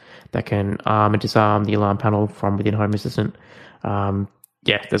codes that can arm and disarm the alarm panel from within Home Assistant.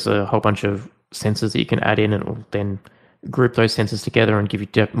 There's a whole bunch of sensors that you can add in, and it will then group those sensors together and give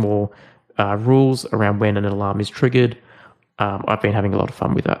you more rules around when an alarm is triggered. I've been having a lot of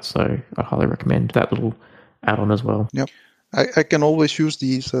fun with that, so I highly recommend that little add-on as well. Yep. I can always use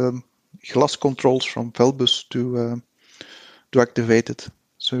these glass controls from Velbus to activate it.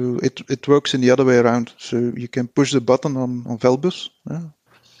 So it works in the other way around. So you can push the button on Velbus.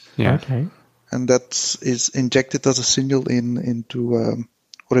 Yeah. Okay. And that is injected as a signal into,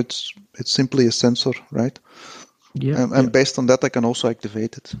 or it's simply a sensor, right? Yeah. And based on that, I can also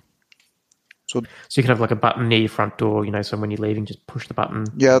activate it. So you can have like a button near your front door, so when you're leaving, just push the button.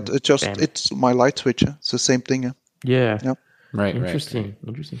 Yeah, it's my light switch. It's the same thing. Yeah. Yep. Right. Interesting.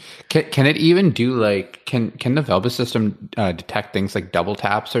 Can it even do can the Velbus system detect things like double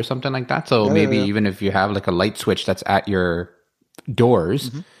taps or something like that? So even if you have like a light switch that's at your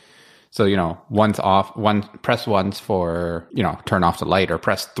doors, so one's off, press once for turn off the light, or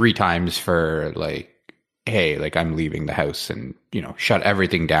press 3 times for like hey, like I'm leaving the house, and shut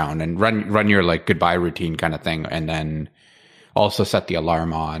everything down and run your like goodbye routine kind of thing, and then also set the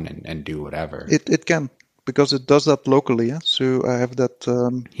alarm on and do whatever. It can, because it does that locally. Yeah? So I have that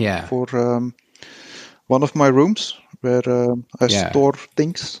for one of my rooms where I store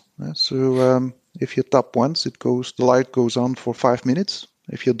things. So if you tap once, the light goes on for 5 minutes.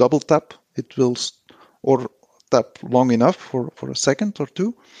 If you double tap, it will, or tap long enough for a second or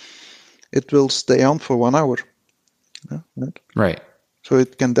two, it will stay on for 1 hour. Right. So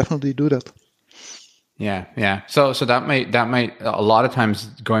it can definitely do that. Yeah. So that might a lot of times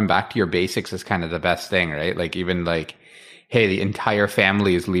going back to your basics is kind of the best thing, right? Like even like, hey, the entire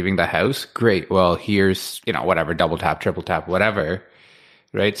family is leaving the house. Great. Well, here's, whatever, double tap, triple tap, whatever,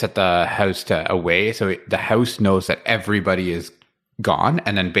 right? Set the house to away. So the house knows that everybody is gone.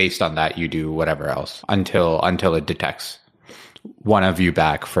 And then based on that, you do whatever else until it detects one of you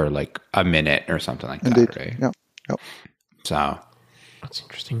back for like a minute or something like that, right? Yeah. So that's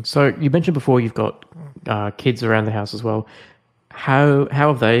interesting. So you mentioned before you've got kids around the house as well. How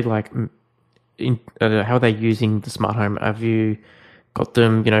are they like? How are they using the smart home? Have you got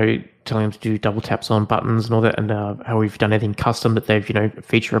them, telling them to do double taps on buttons and all that? And how have you done anything custom that they've,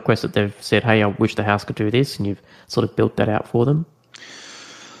 feature requests that they've said, hey, I wish the house could do this, and you've sort of built that out for them?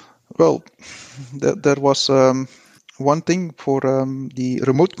 Well, there was one thing for the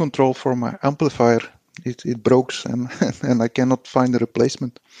remote control for my amplifier. It broke, and I cannot find a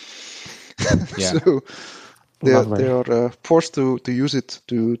replacement. Yeah. So they are forced to use it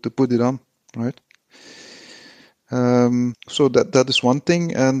to put it on, right? So that is one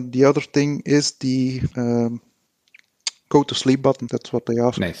thing, and the other thing is the go to sleep button. That's what they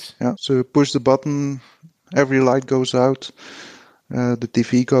ask. Nice. Yeah. So push the button, every light goes out, the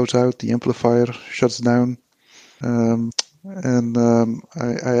TV goes out, the amplifier shuts down, and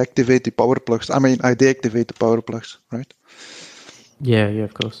I activate the power plugs. I deactivate the power plugs, right? Yeah,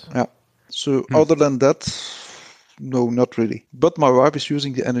 of course. Yeah. So other than that, no, not really. But my wife is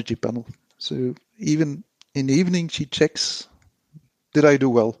using the energy panel. So even in the evening, she checks, did I do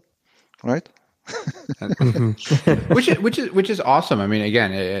well, right? which is awesome. I mean,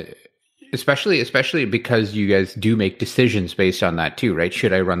 again, especially because you guys do make decisions based on that too, right?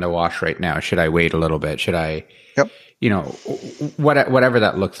 Should I run the wash right now? Should I wait a little bit? Should I, whatever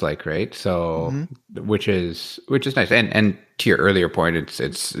that looks like, right? So, which is nice. And to your earlier point,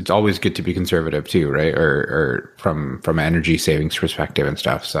 it's always good to be conservative too, right? Or from an energy savings perspective and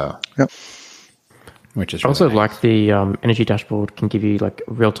stuff. So, which is really also nice. Like the energy dashboard can give you like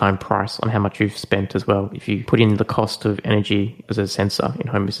a real-time price on how much you've spent as well. If you put in the cost of energy as a sensor in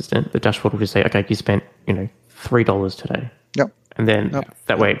Home Assistant, the dashboard will just say, okay, you spent $3 today. And then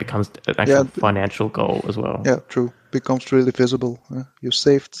that way it becomes an actual financial goal as well. Yeah, true. Becomes really visible. You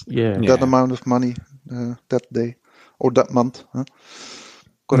saved that amount of money that day or that month.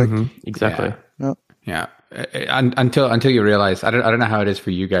 Correct. Exactly. Yeah. Until you realize, I don't know how it is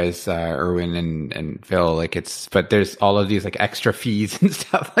for you guys, Erwin and Phil, but there's all of these like extra fees and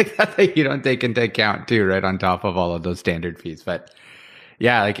stuff like that you don't take into account too, right? On top of all of those standard fees. But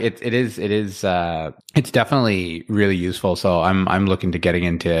yeah, like it's definitely really useful. So I'm looking to getting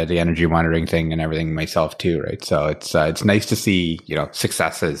into the energy monitoring thing and everything myself too, right? So it's nice to see,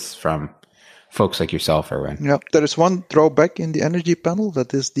 successes from folks like yourself, Erwin. Yeah, there is one drawback in the energy panel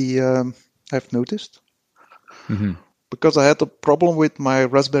that is I've noticed. Because I had a problem with my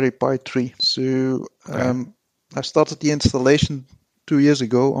Raspberry Pi 3. So I started the installation 2 years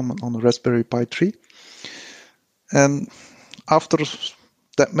ago on the Raspberry Pi 3. And after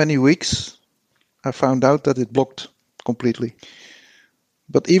that many weeks, I found out that it blocked completely.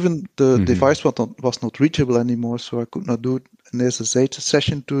 But even the device was not reachable anymore, so I could not do an SSH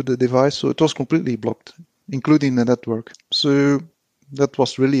session to the device. So it was completely blocked, including the network. So that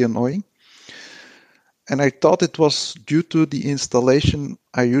was really annoying. And I thought it was due to the installation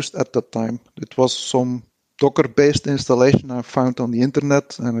I used at that time. It was some Docker-based installation I found on the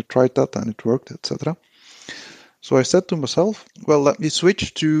internet, and I tried that, and it worked, etc. So I said to myself, well, let me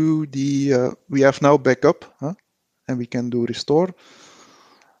switch to the, we have now backup, and we can do restore.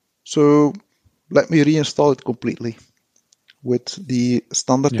 So let me reinstall it completely with the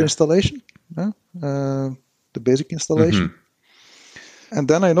standard installation, the basic installation. And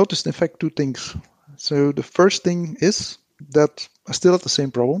then I noticed, in fact, two things. So the first thing is that I still have the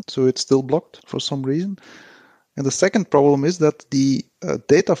same problem. So it's still blocked for some reason. And the second problem is that the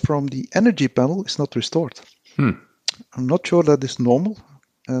data from the energy panel is not restored. I'm not sure that is normal.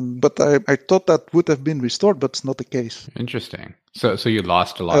 But I thought that would have been restored, but it's not the case. Interesting. So you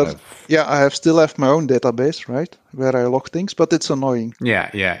lost a lot of... Yeah, I have still have my own database, right, where I log things, but it's annoying. Yeah.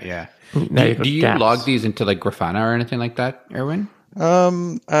 Now Do you log these into like Grafana or anything like that, Erwin?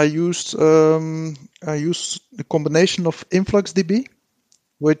 I use a combination of InfluxDB,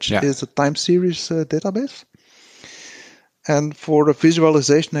 which is a time series database. And for the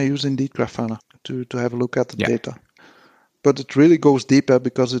visualization, I use indeed Grafana to have a look at the data. But it really goes deeper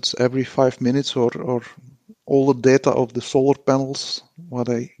because it's every 5 minutes or all the data of the solar panels, what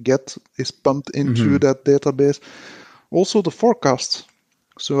I get is pumped into that database. Also the forecasts.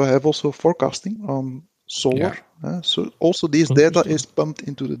 So I have also forecasting on solar. So also these data is pumped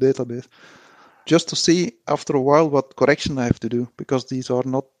into the database. Just to see after a while what correction I have to do, because these are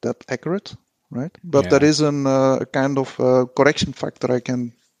not that accurate, right? But there is a kind of correction factor I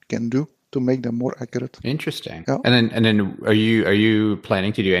can do to make them more accurate. Interesting. Yeah. And then are you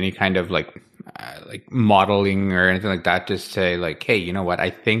planning to do any kind of like modeling or anything like that? Just say like, hey, you know what? I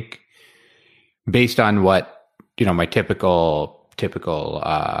think based on what my typical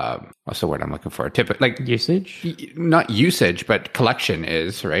what's the word I'm looking for? Like usage, not usage, but collection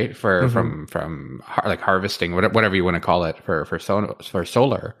is right for from like harvesting, whatever you want to call it for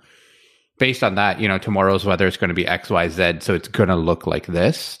solar. Based on that, tomorrow's weather is going to be X, Y, Z, so it's going to look like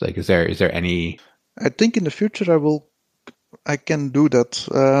this. Like, is there any? I think in the future I can do that,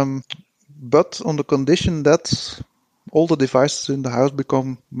 but on the condition that all the devices in the house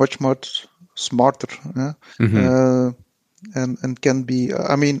become much smarter, and can be.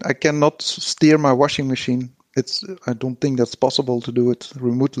 I mean, I cannot steer my washing machine. I don't think that's possible to do it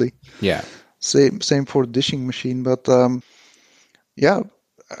remotely. Yeah. Same for dishing machine, but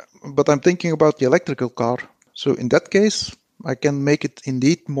But I'm thinking about the electrical car. So in that case, I can make it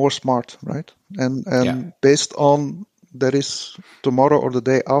indeed more smart, right? And based on there is tomorrow or the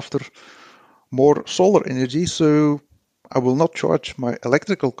day after more solar energy, so I will not charge my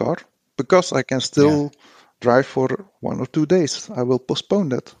electrical car because I can still drive for 1 or 2 days. I will postpone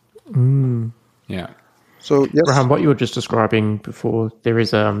that. Yeah. So yes, Graham, what you were just describing before, there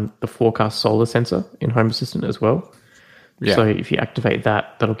is the forecast solar sensor in Home Assistant as well. Yeah. So if you activate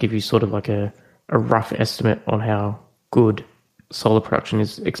that, that'll give you sort of like a rough estimate on how good solar production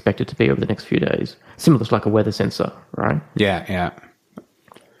is expected to be over the next few days. Similar to like a weather sensor, right? Yeah.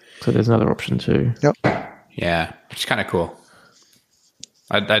 So there's another option too. Yep. Yeah, it's kind of cool.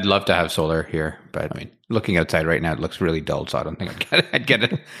 I'd love to have solar here, but I mean, looking outside right now, it looks really dull, so I don't think I'd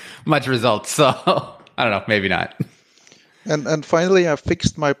get much results. So I don't know, maybe not. And finally, I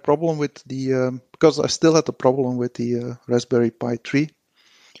fixed my problem with the because I still had the problem with the Raspberry Pi 3.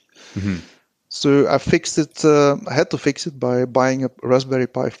 So I fixed it. I had to fix it by buying a Raspberry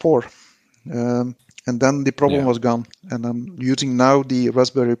Pi 4, and then the problem was gone. And I'm using now the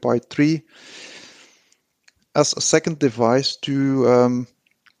Raspberry Pi 3 as a second device to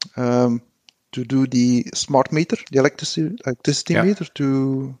do the smart meter, the electricity meter,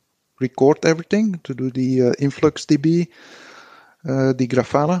 to record everything, to do the InfluxDB, the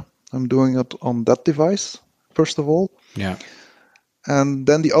Grafana. I'm doing it on that device, first of all. Yeah. And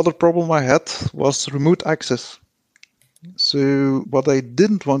then the other problem I had was remote access. So what I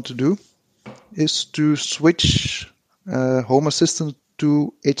didn't want to do is to switch Home Assistant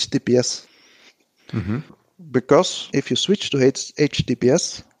to HTTPS. Because if you switch to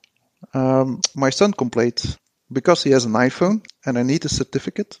HTTPS, my son complained because he has an iPhone and I need a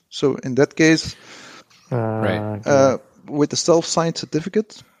certificate. So in that case, with a self-signed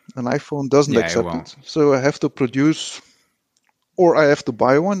certificate, an iPhone doesn't accept it. So I have to produce, or I have to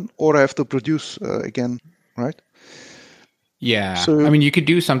buy one, or I have to produce again, right? Yeah. So, I mean, you could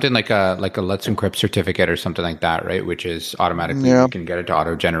do something like a Let's Encrypt certificate or something like that, right? Which is automatically, you can get it to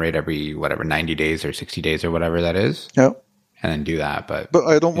auto-generate every, 90 days or 60 days or whatever that is. Yeah. And then do that. But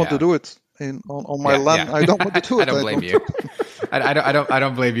I don't want to do it. On my LAN, I don't want to do it. I don't blame you. I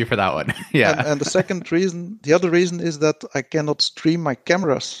don't blame you for that one. Yeah. And the other reason is that I cannot stream my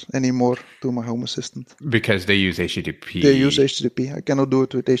cameras anymore to my Home Assistant. Because they use HTTP. They use HTTP. I cannot do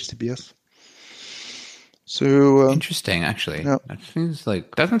it with HTTPS. So interesting, actually. Yeah. That seems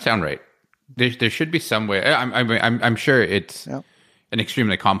like doesn't sound right. There should be some way. I'm sure it's an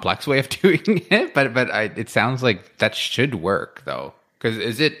extremely complex way of doing it, but it sounds like that should work though. Because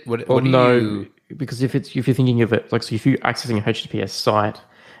is it what do you? Because if you're thinking of it like, so if you're accessing a HTTPS site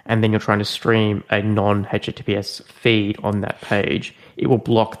and then you're trying to stream a non-HTTPS feed on that page, it will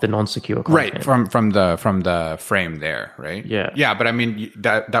block the non-secure content. Right, from the frame there, right? Yeah. Yeah, but I mean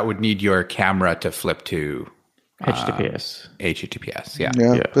that would need your camera to flip to HTTPS. HTTPS, yeah.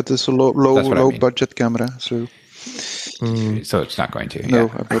 But it's a low budget camera, so So it's not going to. No,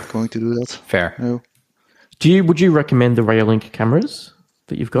 Yeah. I'm not going to do that. Fair. No, Would you recommend the Railink cameras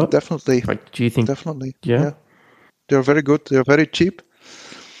that you've got? definitely. Like, do you think? Definitely. Yeah. They're very good. They're very cheap.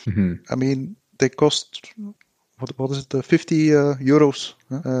 Mm-hmm. I mean, they cost, what is it, 50 euros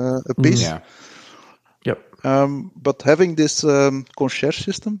a piece. Yeah. Yep. But having this concierge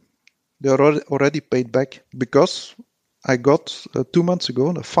system, they are already paid back because I got 2 months ago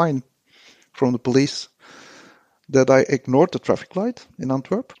a fine from the police that I ignored the traffic light in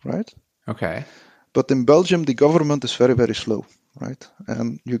Antwerp, right? Okay. But in Belgium, the government is very, very slow, right?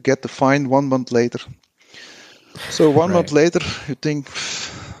 And you get the fine 1 month later. So one month later, you think,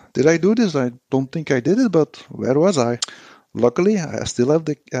 did I do this? I don't think I did it, but where was I? Luckily, I still had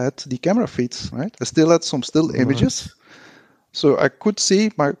the camera feeds, right? I still had some still images. So I could see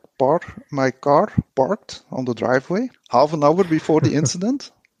my car parked on the driveway half an hour before the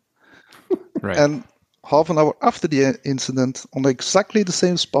incident. Right. And half an hour after the incident on exactly the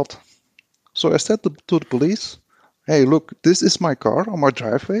same spot. So I said to the police, hey, look, this is my car on my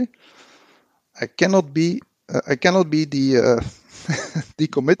driveway. I cannot be the the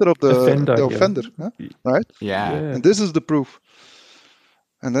committer of the offender, right? Yeah. And this is the proof.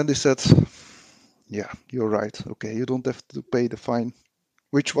 And then they said, yeah, you're right. Okay, you don't have to pay the fine,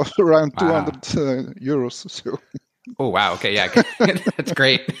 which was around 200 euros. So. Oh wow. Okay. Yeah. That's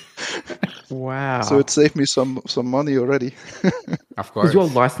great. Wow. So it saved me some money already. Of course. Was your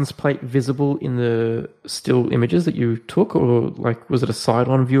license plate visible in the still images that you took, or like was it a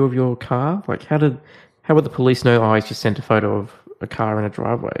side-on view of your car? Like how would the police know? Oh, he's just sent a photo of a car in a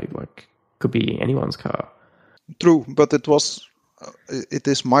driveway. Like could be anyone's car. True, but it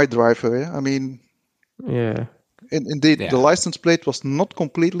is my driveway. I mean, yeah. Indeed, the license plate was not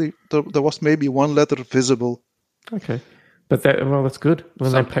completely. There was maybe one letter visible. Okay, but that's good.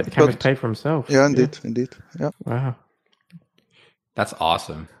 When the cameras pay for themselves. Yeah, indeed. Yeah. Wow, that's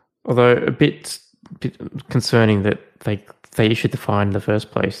awesome. Although a bit concerning that they issued the fine in the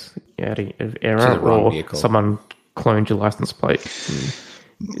first place out of error, or vehicle. Someone cloned your license plate and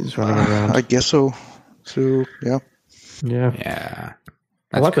is running around. I guess so. So yeah. That's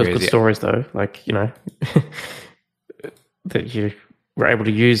I like crazy. those good stories though. Like that you were able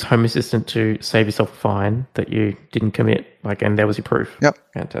to use Home Assistant to save yourself a fine that you didn't commit. Like, and there was your proof. Yeah,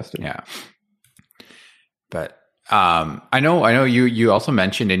 fantastic. Yeah, but I know you also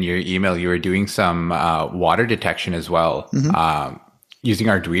mentioned in your email you were doing some water detection as well, using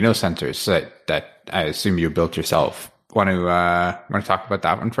Arduino sensors that I assume you built yourself. Want to talk about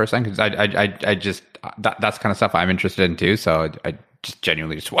that one for a second? Because I just that's kind of stuff I'm interested in too. So I just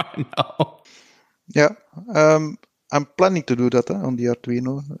genuinely just want to know. Yeah, I'm planning to do that on the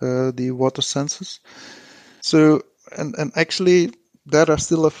Arduino, the water sensors. So and actually there are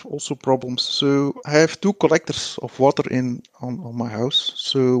still also problems. So I have 2 collectors of water on my house.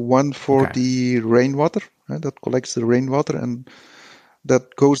 So one for the rainwater that collects the rainwater and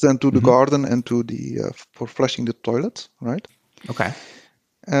that goes then to the garden and to the for flushing the toilet, right? Okay.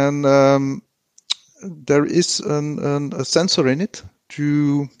 And there is a sensor in it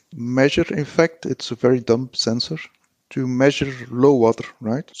to measure. In fact, it's a very dumb sensor to measure low water,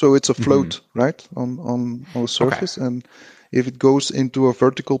 right? So it's a float, right, on the surface, and if it goes into a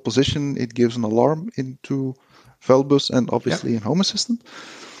vertical position, it gives an alarm into Velbus and obviously in Home Assistant,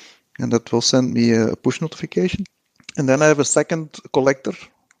 and that will send me a push notification. And then I have a second collector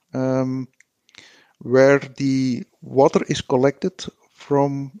where the water is collected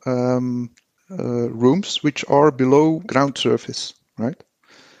from rooms which are below ground surface, right?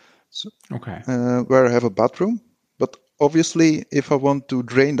 So, where I have a bathroom. But obviously, if I want to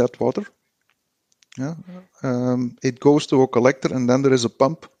drain that water, it goes to a collector, and then there is a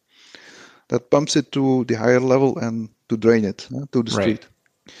pump that pumps it to the higher level and to drain it to the street.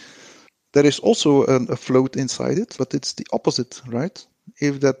 There is also a float inside it, but it's the opposite, right?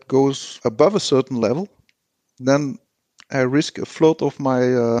 If that goes above a certain level, then I risk a float of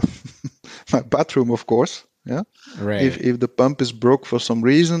my my bathroom, of course. Yeah. Right. If the pump is broke for some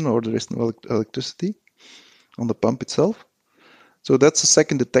reason or there is no electricity on the pump itself. So that's a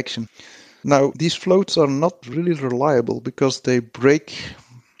second detection. Now, these floats are not really reliable because they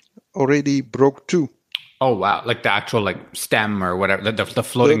already broke 2. Oh, wow. Like the actual stem or whatever, the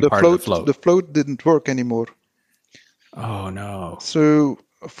floating part of the float. The float didn't work anymore. Oh, no. So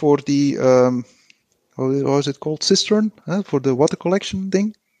for the, what is it called? Cistern, for the water collection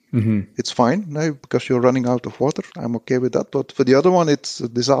thing. It's fine now because you're running out of water. I'm okay with that. But for the other one, it's a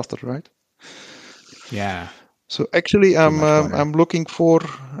disaster, right? Yeah. So actually, I'm looking for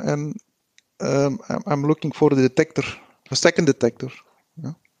the detector, a second detector.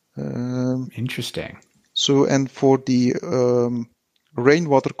 Interesting. So, and for the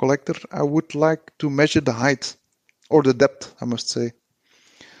rainwater collector, I would like to measure the height or the depth, I must say,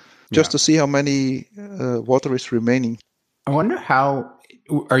 just to see how many water is remaining. I wonder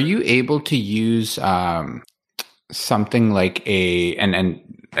are you able to use something like and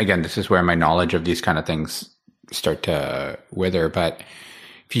again, this is where my knowledge of these kind of things start to wither, but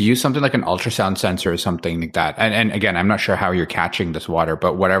if you use something like an ultrasound sensor or something like that, and again, I'm not sure how you're catching this water,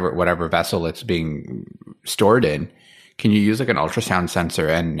 but whatever vessel it's being stored in, can you use like an ultrasound sensor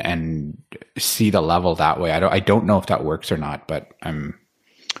and see the level that way? I don't know if that works or not, but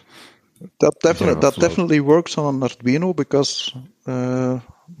that definitely works on an Arduino, because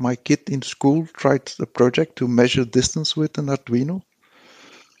my kid in school tried a project to measure distance with an Arduino.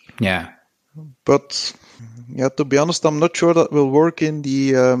 Yeah. But yeah, to be honest, I'm not sure that will work in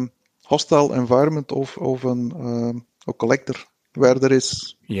the hostile environment of a collector, where there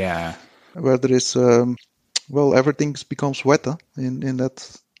is well, everything becomes wet in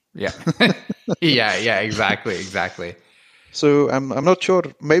that. Yeah. yeah, exactly. So I'm not sure.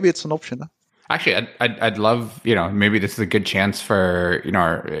 Maybe it's an option. Huh? Actually, I'd love, maybe this is a good chance for,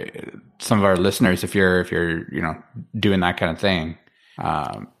 some of our listeners, if you're doing that kind of thing.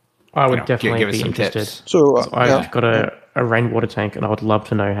 I would definitely be interested. Tips. So I've got a rainwater tank, and I would love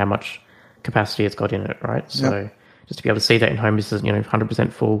to know how much capacity it's got in it, right? So just to be able to see that in home, this is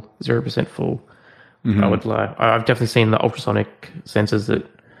 100% full, 0% full. Mm-hmm. I've definitely seen the ultrasonic sensors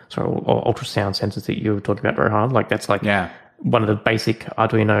or ultrasound sensors that you were talking about, Rohan. Like that's one of the basic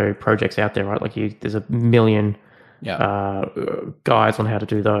Arduino projects out there, right? Like there's a million guides on how to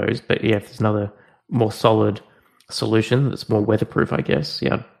do those, but if there's another more solid solution that's more weatherproof, I guess,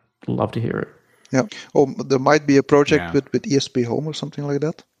 I'd love to hear it. Yeah. Oh, there might be a project with ESP Home or something like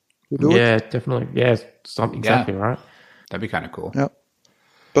that. Definitely. Yeah, exactly right. That'd be kind of cool. Yeah.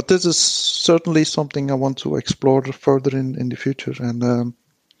 But this is certainly something I want to explore further in the future. And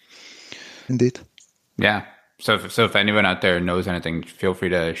indeed. Yeah. So if anyone out there knows anything, feel free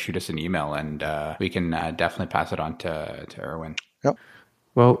to shoot us an email, and we can definitely pass it on to Erwin. Yeah.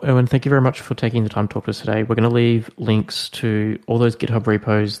 Well, Erwin, thank you very much for taking the time to talk to us today. We're going to leave links to all those GitHub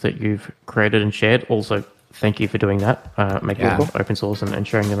repos that you've created and shared. Also, thank you for doing that, making it open source and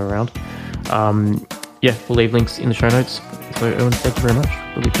sharing them around. We'll leave links in the show notes. So, Erwin, thank you very much.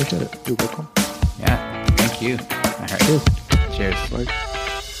 Really appreciate it. You're welcome. Yeah, thank you. All right. Cheers. Bye.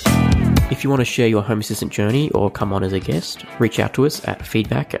 If you want to share your Home Assistant journey or come on as a guest, reach out to us at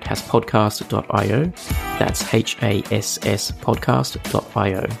feedback@hasspodcast.io. That's HASS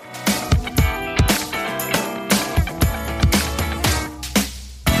podcast.io.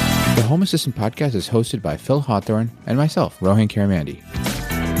 The Home Assistant podcast is hosted by Phil Hawthorne and myself, Rohan Karamandi.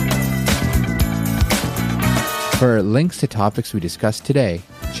 For links to topics we discussed today,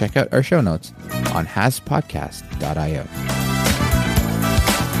 check out our show notes on hasspodcast.io.